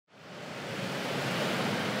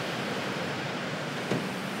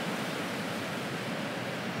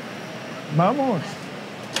Vamos.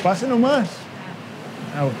 Pasen nomás.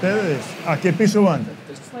 A ustedes. ¿A qué piso van?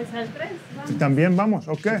 Pues al 3. Vamos. También vamos,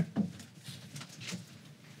 okay.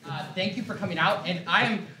 Thank you for coming out, and I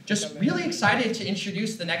am just really excited to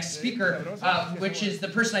introduce the next speaker, which is the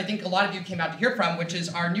person I think a lot of you came out to hear from, which is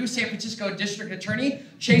our new San Francisco District Attorney,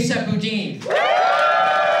 Chesa Boudin. You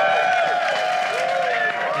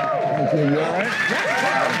all right?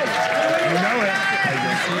 You know it.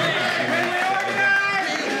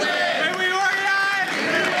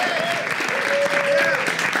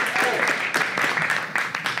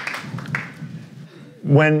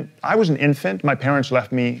 When I was an infant, my parents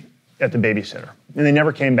left me at the babysitter, and they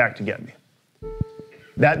never came back to get me.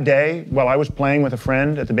 That day, while I was playing with a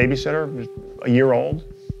friend at the babysitter, a year old,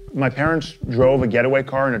 my parents drove a getaway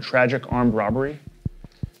car in a tragic armed robbery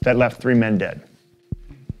that left 3 men dead.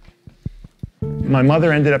 My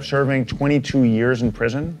mother ended up serving 22 years in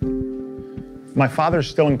prison. My father's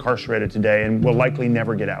still incarcerated today and will likely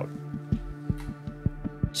never get out.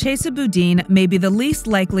 Chesa Boudin may be the least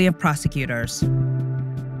likely of prosecutors.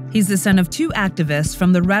 He's the son of 2 activists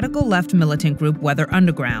from the radical left militant group Weather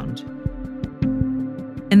Underground.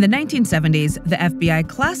 In the 1970s, the FBI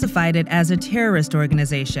classified it as a terrorist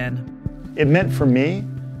organization. It meant for me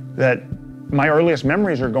that my earliest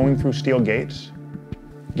memories are going through steel gates,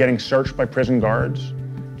 getting searched by prison guards,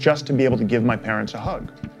 just to be able to give my parents a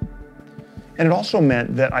hug. And it also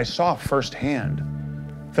meant that I saw firsthand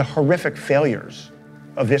the horrific failures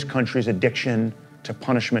of this country's addiction to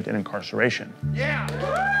punishment and incarceration. Yeah.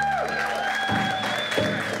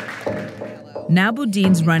 Now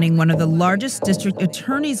Boudin's running one of the largest district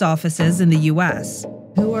attorney's offices in the U.S.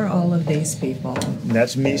 Who are all of these people?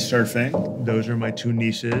 That's me surfing. Those are my 2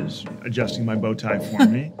 nieces adjusting my bow tie for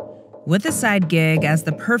me. With a side gig as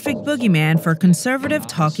the perfect boogeyman for conservative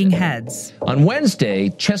talking heads. On Wednesday,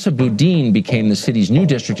 Chesa Boudin became the city's new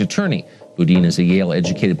district attorney. Boudin is a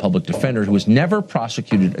Yale-educated public defender who has never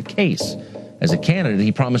prosecuted a case. As a candidate,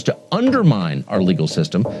 he promised to undermine our legal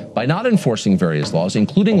system by not enforcing various laws,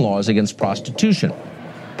 including laws against prostitution.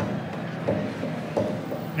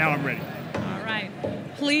 Now I'm ready. All right.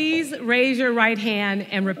 Please raise your right hand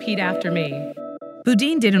and repeat after me.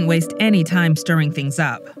 Boudin didn't waste any time stirring things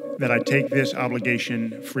up. That I take this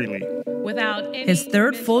obligation freely. Without any His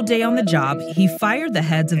 3rd full day on the job, he fired the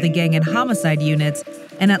heads of the gang and homicide units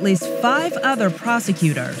and at least 5 other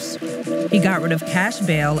prosecutors. He got rid of cash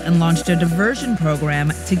bail and launched a diversion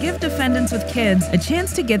program to give defendants with kids a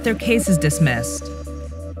chance to get their cases dismissed.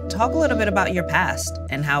 Talk a little bit about your past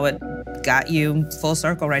and how it got you full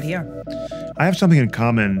circle right here. I have something in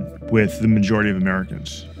common with the majority of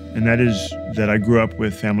Americans, and that is that I grew up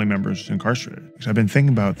with family members incarcerated. So I've been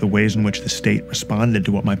thinking about the ways in which the state responded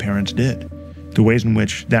to what my parents did, the ways in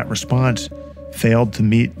which that response failed to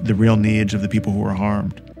meet the real needs of the people who were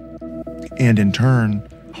harmed, and in turn,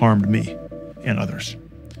 harmed me and others.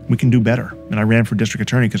 We can do better, and I ran for district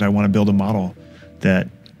attorney because I want to build a model that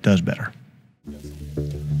does better.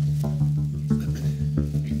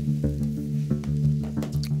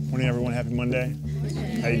 Morning, everyone. Happy Monday.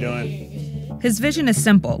 How you doing? His vision is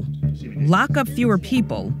simple: lock up fewer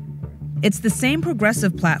people. It's the same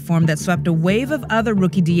progressive platform that swept a wave of other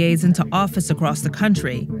rookie DAs into office across the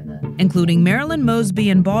country, including Marilyn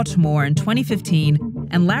Mosby in Baltimore in 2015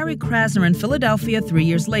 and Larry Krasner in Philadelphia 3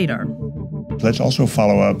 years later. Let's also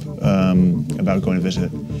follow up about going to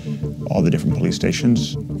visit all the different police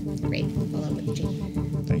stations. Great. Follow up with the chief.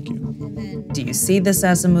 Thank you. Do you see this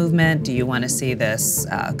as a movement? Do you want to see this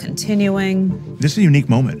continuing? This is a unique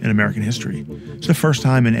moment in American history. It's the first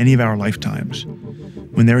time in any of our lifetimes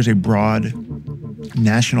when there is a broad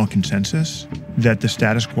national consensus that the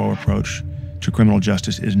status quo approach to criminal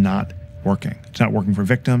justice is not working. It's not working for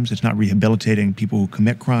victims, it's not rehabilitating people who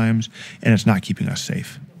commit crimes, and it's not keeping us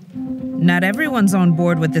safe. Not everyone's on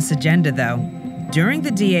board with this agenda, though. During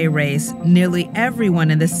the DA race, nearly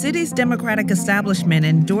everyone in the city's Democratic establishment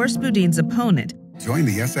endorsed Boudin's opponent. Join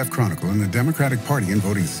the SF Chronicle and the Democratic Party in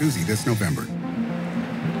voting Susie this November.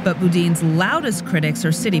 But Boudin's loudest critics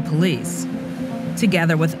are city police.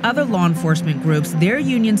 Together with other law enforcement groups, their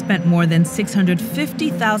union spent more than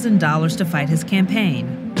 $650,000 to fight his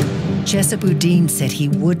campaign. Chesa Boudin said he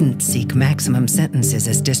wouldn't seek maximum sentences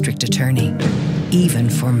as district attorney, even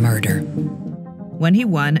for murder. When he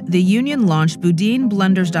won, the union launched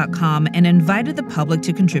BoudinBlunders.com and invited the public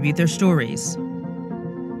to contribute their stories.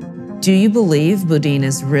 Do you believe Boudin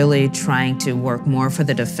is really trying to work more for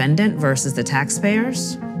the defendant versus the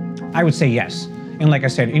taxpayers? I would say yes. And like I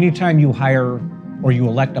said, anytime you hire or you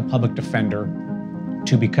elect a public defender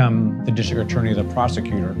to become the district attorney or the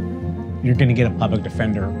prosecutor, you're going to get a public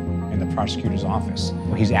defender in the prosecutor's office.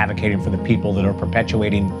 He's advocating for the people that are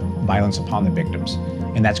perpetuating violence upon the victims.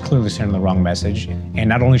 And that's clearly sending the wrong message. And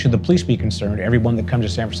not only should the police be concerned, everyone that comes to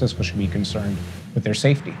San Francisco should be concerned with their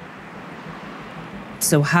safety.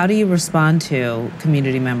 So how do you respond to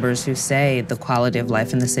community members who say the quality of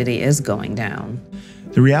life in the city is going down?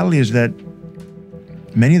 The reality is that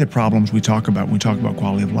many of the problems we talk about when we talk about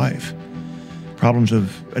quality of life, problems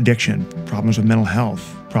of addiction, problems of mental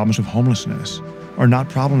health, problems of homelessness, are not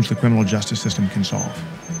problems the criminal justice system can solve.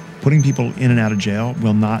 Putting people in and out of jail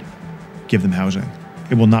will not give them housing.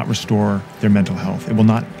 It will not restore their mental health. It will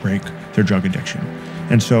not break their drug addiction.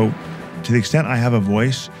 And so, to the extent I have a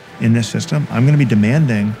voice in this system, I'm going to be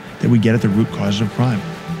demanding that we get at the root causes of crime.